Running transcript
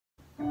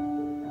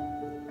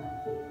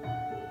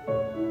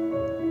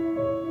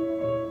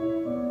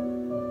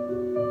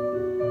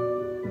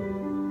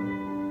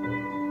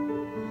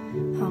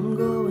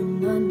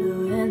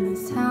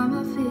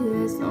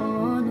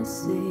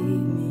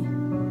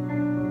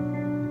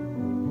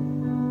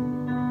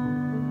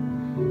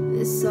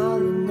This all or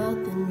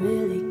nothing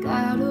really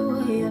got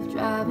a way of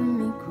driving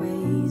me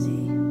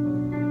crazy.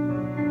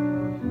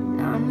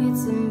 Now I need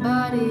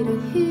somebody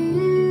to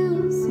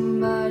heal,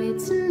 somebody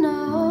to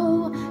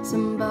know,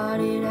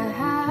 somebody to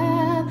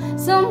have,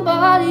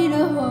 somebody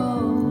to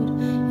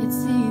hold. It's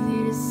easy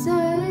to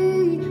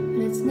say,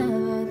 but it's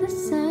never the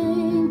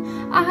same.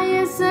 I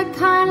guess I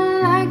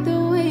kinda like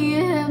the way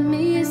you helped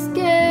me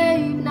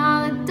escape.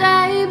 Now the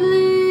day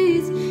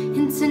bleeds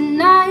into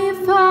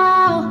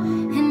nightfall,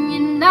 and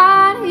you're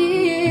not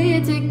here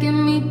to get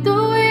me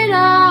through it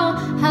all.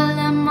 I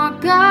let my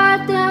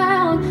guard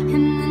down,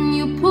 and then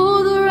you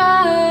pull the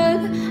rug.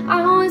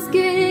 I was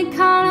getting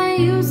kinda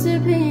used to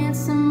being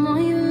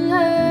someone you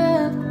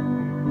loved.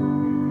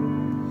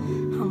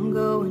 I'm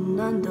going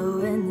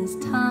under, and this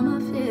time I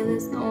feel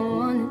there's no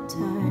one to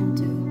turn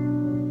to.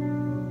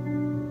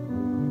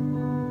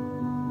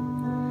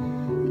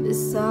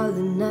 This all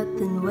or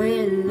nothing way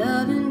of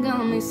loving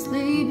got me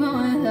sleeping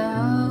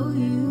without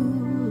you.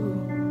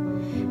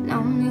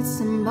 Now I need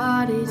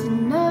somebody to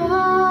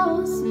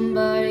know,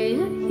 somebody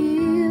to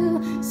heal,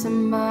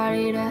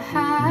 somebody to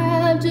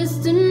have,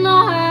 just to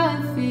know how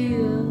it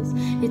feels.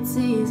 It's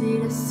easy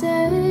to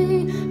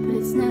say, but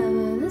it's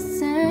never the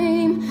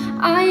same.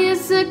 I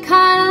used to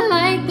kinda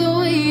like the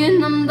way you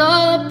numbed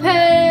all the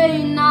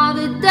pain. Now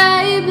the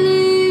day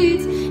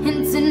bleeds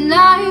into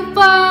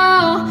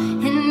nightfall,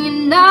 and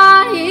you're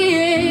not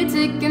here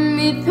to get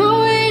me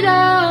through it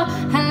all.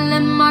 I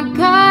let my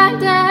guard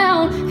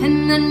down, and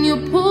then you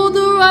pulled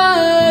the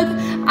rug.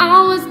 I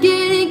was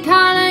getting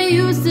kinda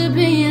used to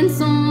being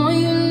someone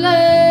you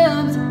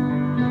loved.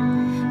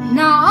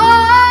 Now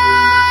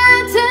I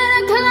tend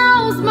to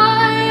close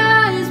my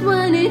eyes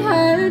when it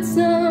hurts.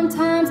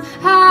 Sometimes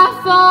I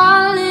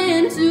fall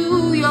into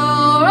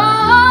your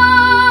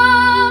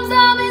arms.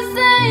 I'll be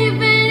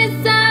safe in its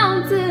sound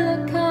till I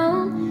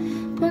come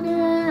back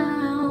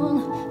around.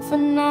 For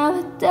now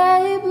the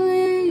day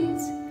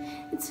bleeds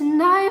into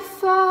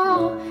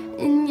nightfall,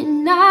 and you're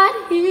not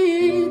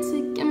here to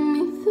get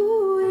me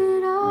through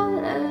it all.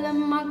 I let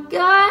my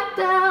guard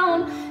down,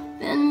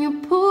 then you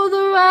pull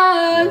the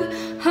rug.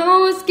 I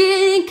was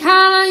getting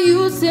kinda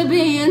used to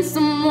being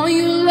someone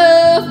you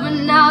love, but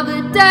now the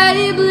day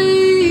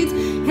bleeds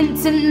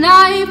into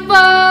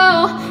nightfall.